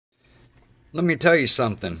Let me tell you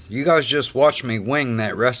something. You guys just watched me wing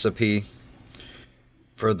that recipe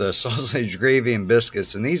for the sausage gravy and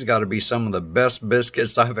biscuits, and these got to be some of the best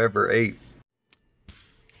biscuits I've ever ate.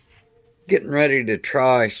 Getting ready to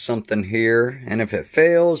try something here, and if it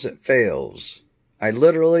fails, it fails. I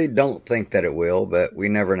literally don't think that it will, but we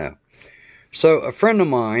never know. So a friend of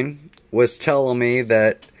mine was telling me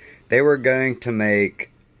that they were going to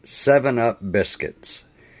make 7-Up biscuits.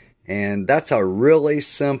 And that's a really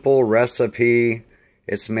simple recipe.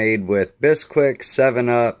 It's made with Bisquick,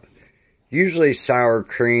 7-Up, usually sour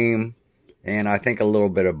cream, and I think a little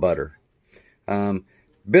bit of butter.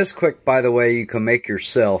 Bisquick, by the way, you can make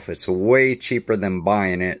yourself. It's way cheaper than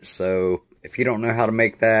buying it. So if you don't know how to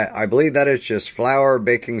make that, I believe that is just flour,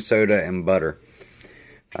 baking soda, and butter.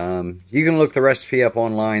 You can look the recipe up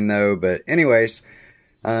online though. But anyways,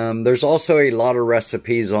 there's also a lot of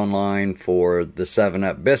recipes online for the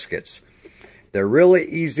 7-Up biscuits. They're really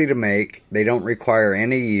easy to make. They don't require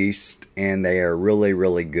any yeast, and they are really,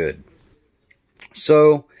 really good.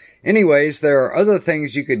 So, anyways, there are other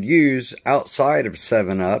things you could use outside of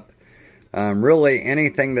 7-Up. Really,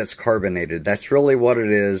 anything that's carbonated. That's really what it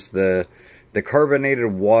is. The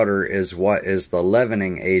carbonated water is what is the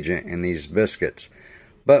leavening agent in these biscuits.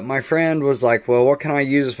 But my friend was like, well, what can I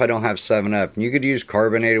use if I don't have 7-Up? And you could use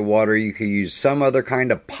carbonated water. You could use some other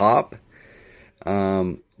kind of pop.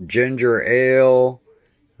 Ginger ale.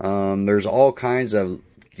 There's all kinds of...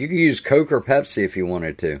 You could use Coke or Pepsi if you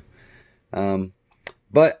wanted to.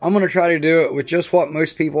 But I'm going to try to do it with just what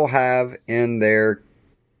most people have in their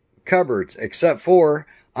cupboards. Except for,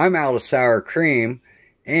 I'm out of sour cream.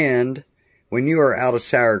 And when you are out of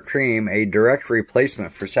sour cream, a direct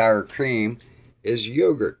replacement for sour cream is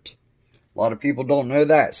yogurt. A lot of people don't know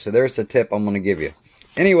that, so there's a tip I'm going to give you.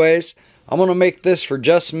 Anyways, I'm going to make this for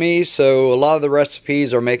just me, so a lot of the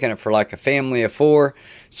recipes are making it for like a family of 4.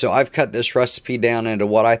 So I've cut this recipe down into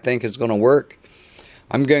what I think is going to work.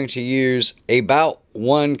 I'm going to use about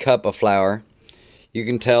 1 cup of flour. You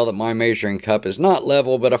can tell that my measuring cup is not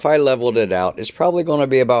level, but if I leveled it out, it's probably going to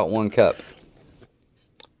be about 1 cup.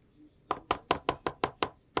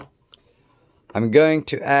 I'm going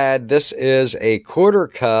to add, this is a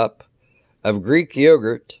 1/4 cup of Greek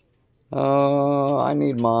yogurt. I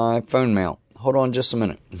need my phone mount. Hold on just a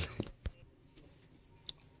minute.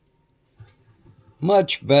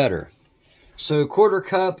 Much better. So 1/4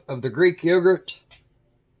 cup of the Greek yogurt.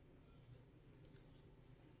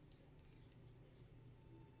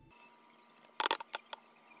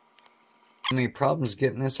 Any problems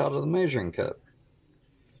getting this out of the measuring cup?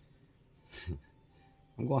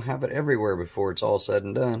 I'm going to have it everywhere before it's all said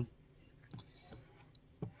and done.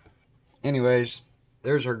 Anyways,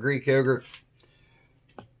 there's our Greek yogurt.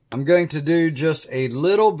 I'm going to do just a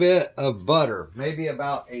little bit of butter. Maybe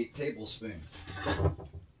about a tablespoon.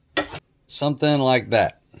 Something like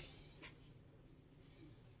that.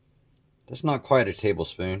 That's not quite a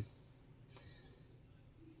tablespoon.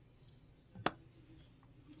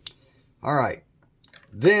 Alright.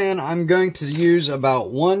 Then I'm going to use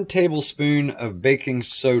about 1 tablespoon of baking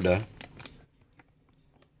soda.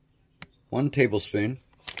 1 tablespoon.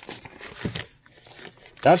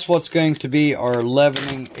 That's what's going to be our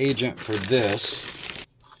leavening agent for this.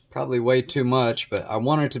 Probably way too much, but I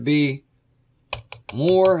want it to be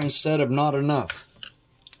more instead of not enough.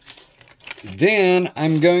 Then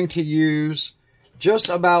I'm going to use just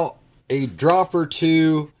about a drop or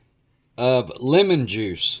 2 of lemon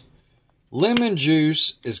juice. Lemon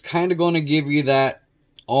juice is kind of going to give you that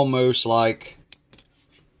almost like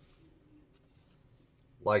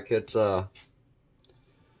it's a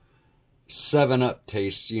 7-Up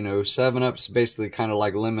taste. You know, 7-Up's basically kind of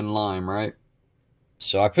like lemon lime, right?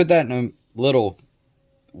 So I put that in a little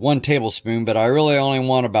 1 tablespoon, but I really only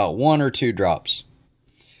want about 1 or 2 drops.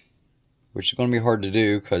 Which is going to be hard to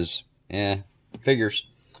do because, figures.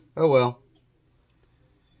 Oh well.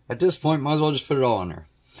 At this point, might as well just put it all in there.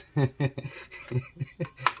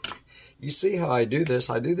 You see how I do this?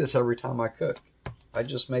 I do this every time I cook. I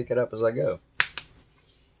just make it up as I go.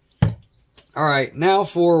 Alright, now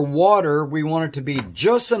for water, we want it to be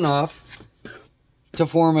just enough to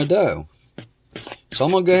form a dough. So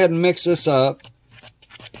I'm going to go ahead and mix this up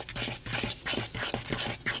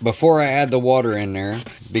before I add the water in there,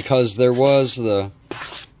 because there was the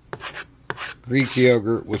Greek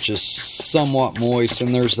yogurt, which is somewhat moist,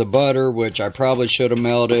 and there's the butter, which I probably should have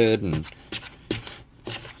melted. And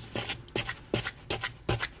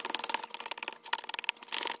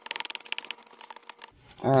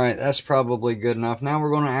alright, that's probably good enough. Now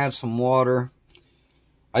we're going to add some water.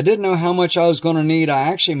 I didn't know how much I was going to need. I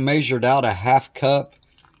actually measured out a 1/2 cup,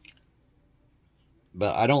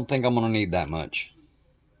 but I don't think I'm going to need that much.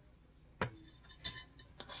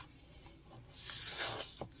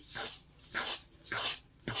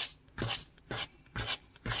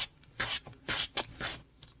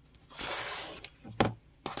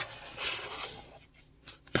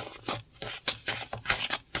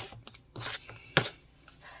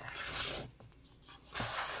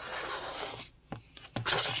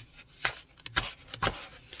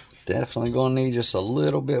 Definitely going to need just a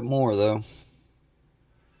little bit more though.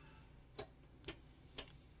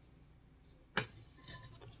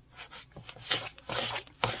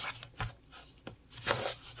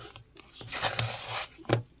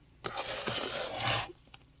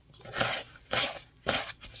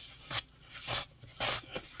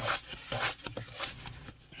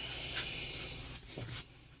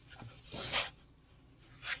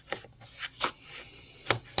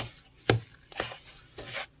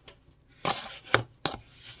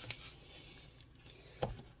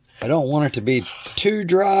 I don't want it to be too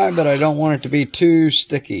dry, but I don't want it to be too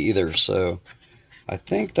sticky either. So I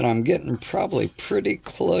think that I'm getting probably pretty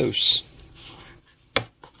close. I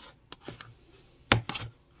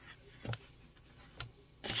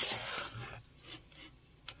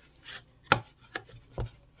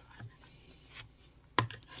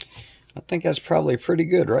think that's probably pretty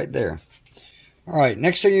good right there. All right,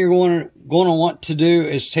 next thing you're going to want to do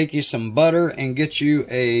is take you some butter and get you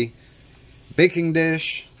a baking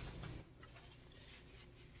dish.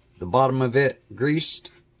 The bottom of it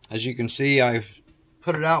greased. As you can see, I've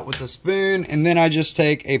put it out with a spoon, and then I just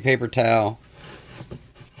take a paper towel.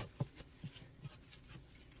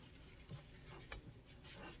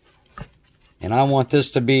 And I want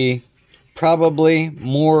this to be probably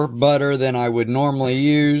more butter than I would normally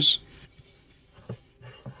use,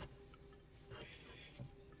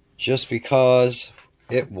 just because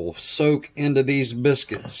it will soak into these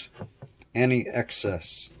biscuits, any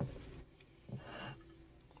excess.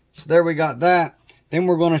 So there we got that. Then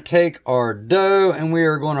we're going to take our dough and we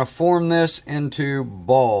are going to form this into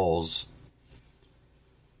balls.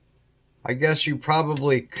 I guess you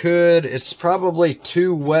probably could. It's probably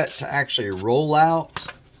too wet to actually roll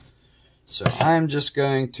out. So I'm just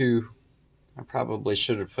going to, I probably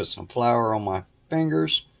should have put some flour on my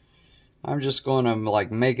fingers. I'm just going to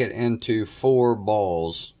like make it into 4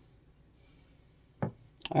 balls.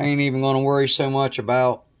 I ain't even going to worry so much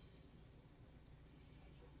about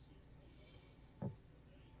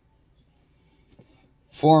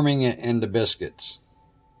forming it into biscuits.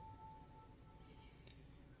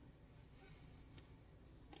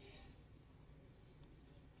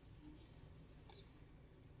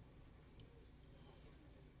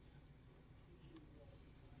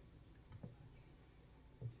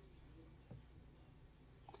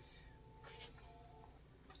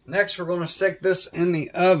 Next, we're going to stick this in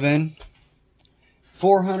the oven,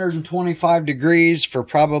 425 degrees for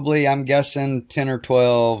probably, I'm guessing, 10 or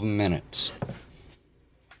 12 minutes.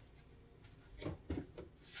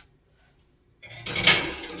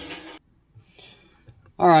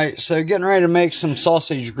 Alright, so getting ready to make some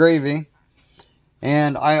sausage gravy.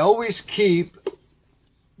 And I always keep,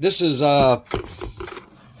 this is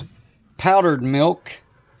powdered milk.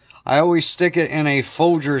 I always stick it in a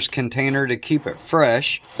Folgers container to keep it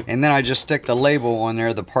fresh. And then I just stick the label on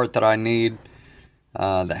there, the part that I need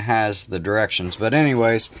that has the directions. But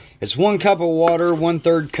anyways, it's 1 cup of water,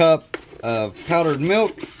 1/3 cup of powdered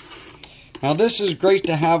milk. Now this is great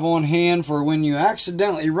to have on hand for when you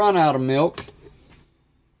accidentally run out of milk,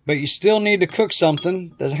 but you still need to cook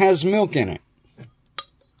something that has milk in it.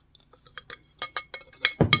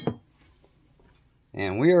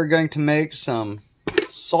 And we are going to make some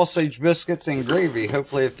sausage biscuits and gravy,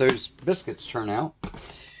 hopefully, if those biscuits turn out.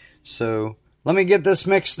 So let me get this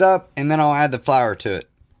mixed up and then I'll add the flour to it.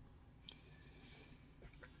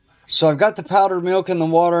 So I've got the powdered milk in the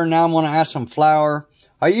water. Now I'm going to add some flour.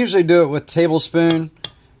 I usually do it with a tablespoon,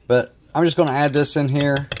 but I'm just going to add this in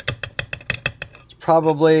here. It's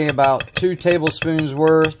probably about 2 tablespoons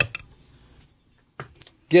worth.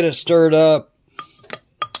 Get it stirred up.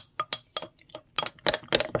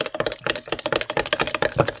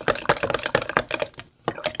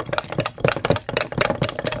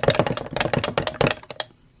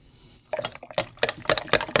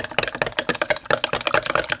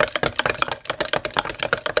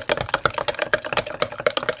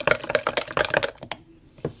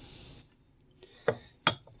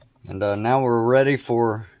 And now we're ready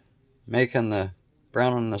for making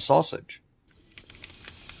browning the sausage.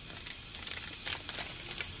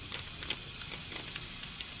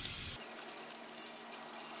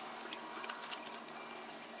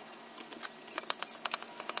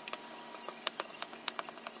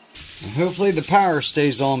 And hopefully the power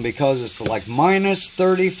stays on because it's like minus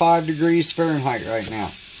 35 degrees Fahrenheit right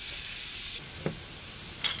now.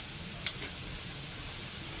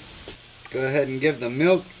 Go ahead and give the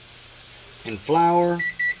milk and flour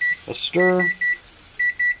a stir.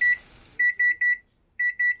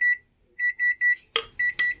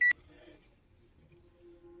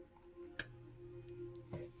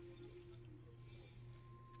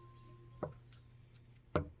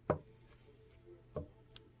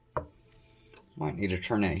 might need to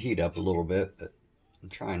turn that heat up a little bit, but I'm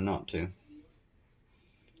trying not to.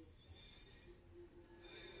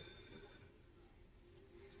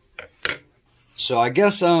 So I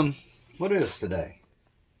guess, what is today?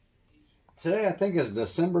 Today I think is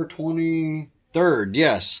December 23rd,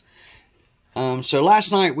 yes. So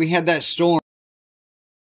last night we had that storm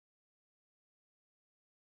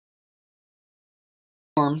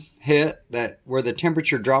hit where the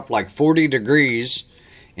temperature dropped like 40 degrees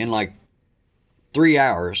in like 3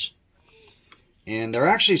 hours. And they're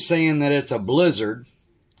actually saying that it's a blizzard.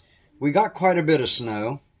 We got quite a bit of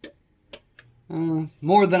snow.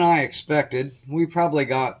 More than I expected. We probably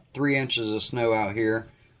got 3 inches of snow out here.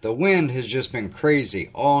 The wind has just been crazy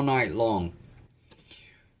all night long.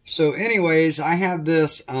 So anyways, I have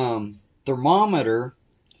this thermometer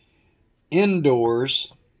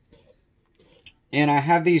indoors. And I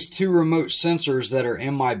have these 2 remote sensors that are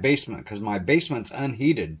in my basement because my basement's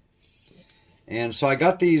unheated. And so I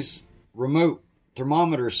got these remote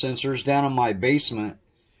thermometer sensors down in my basement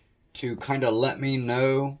to kind of let me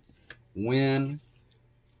know when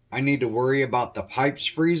I need to worry about the pipes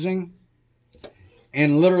freezing.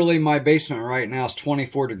 And literally my basement right now is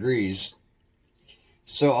 24 degrees.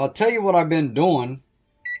 So I'll tell you what I've been doing.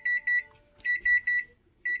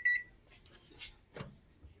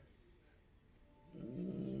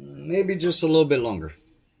 Maybe just a little bit longer.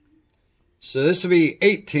 So this will be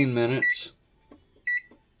 18 minutes.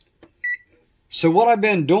 So what I've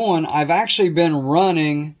been doing, I've actually been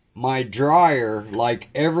running my dryer like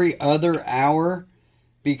every other hour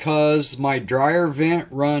because my dryer vent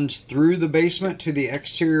runs through the basement to the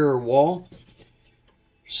exterior wall.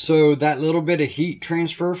 So that little bit of heat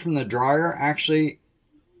transfer from the dryer actually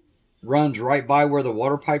runs right by where the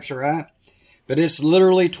water pipes are at. But it's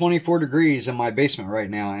literally 24 degrees in my basement right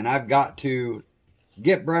now, and I've got to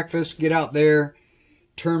get breakfast, get out there,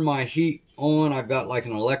 turn my heat on. I've got like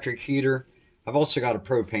an electric heater. I've also got a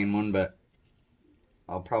propane one, but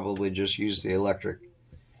I'll probably just use the electric.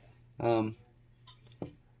 And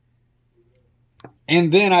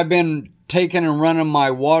then I've been taking and running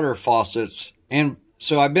my water faucets. And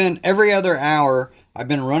so I've been, every other hour, I've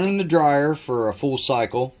been running the dryer for a full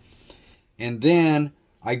cycle. And then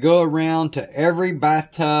I go around to every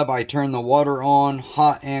bathtub. I turn the water on,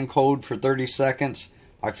 hot and cold, for 30 seconds.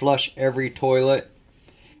 I flush every toilet.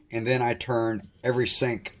 And then I turn every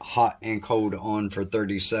sink hot and cold on for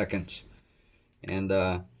 30 seconds. And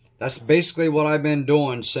that's basically what I've been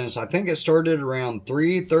doing since, I think it started around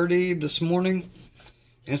 3:30 this morning.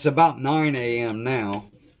 And it's about 9 a.m. now.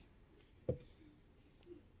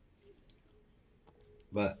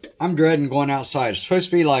 But I'm dreading going outside. It's supposed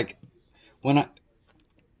to be like, when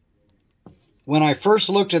I first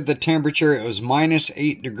looked at the temperature, it was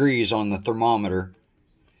 -8 degrees on the thermometer.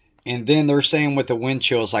 And then they're saying with the wind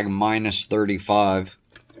chill, it's like -35.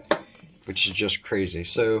 Which is just crazy.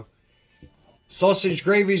 So, sausage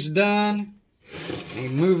gravy's done. Let me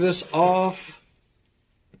move this off.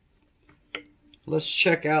 Let's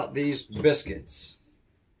check out these biscuits.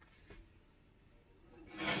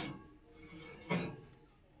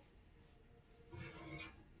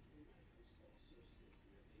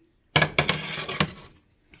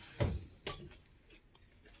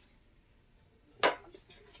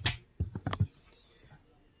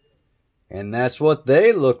 And that's what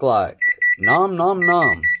they look like. Nom nom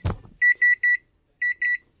nom.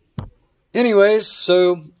 Anyways,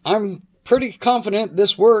 so I'm pretty confident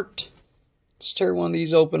this worked. Let's tear one of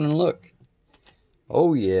these open and look.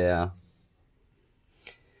 Oh yeah.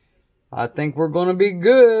 I think we're going to be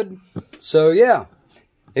good. So yeah.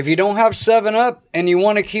 If you don't have 7-Up and you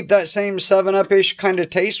want to keep that same 7-Up-ish kind of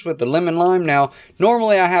taste with the lemon lime. Now,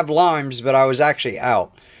 normally I have limes, but I was actually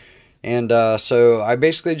out. And so I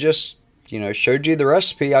basically just, showed you the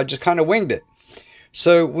recipe. I just kind of winged it.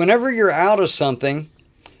 So whenever you're out of something,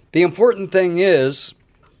 the important thing is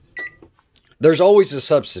there's always a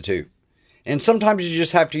substitute. And sometimes you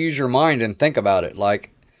just have to use your mind and think about it.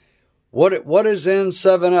 Like, what is in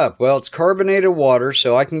 7-Up? Well, it's carbonated water,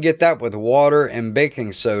 so I can get that with water and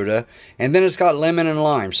baking soda. And then it's got lemon and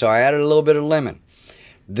lime, so I added a little bit of lemon.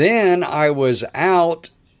 Then I was out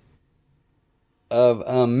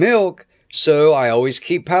of milk, so I always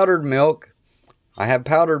keep powdered milk. I have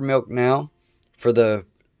powdered milk now for the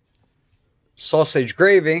sausage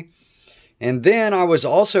gravy. And then I was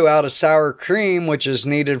also out of sour cream, which is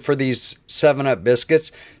needed for these 7-Up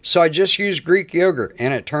biscuits. So I just used Greek yogurt,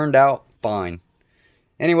 and it turned out fine.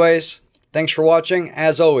 Anyways, thanks for watching.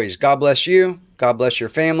 As always, God bless you. God bless your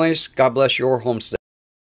families. God bless your homestead.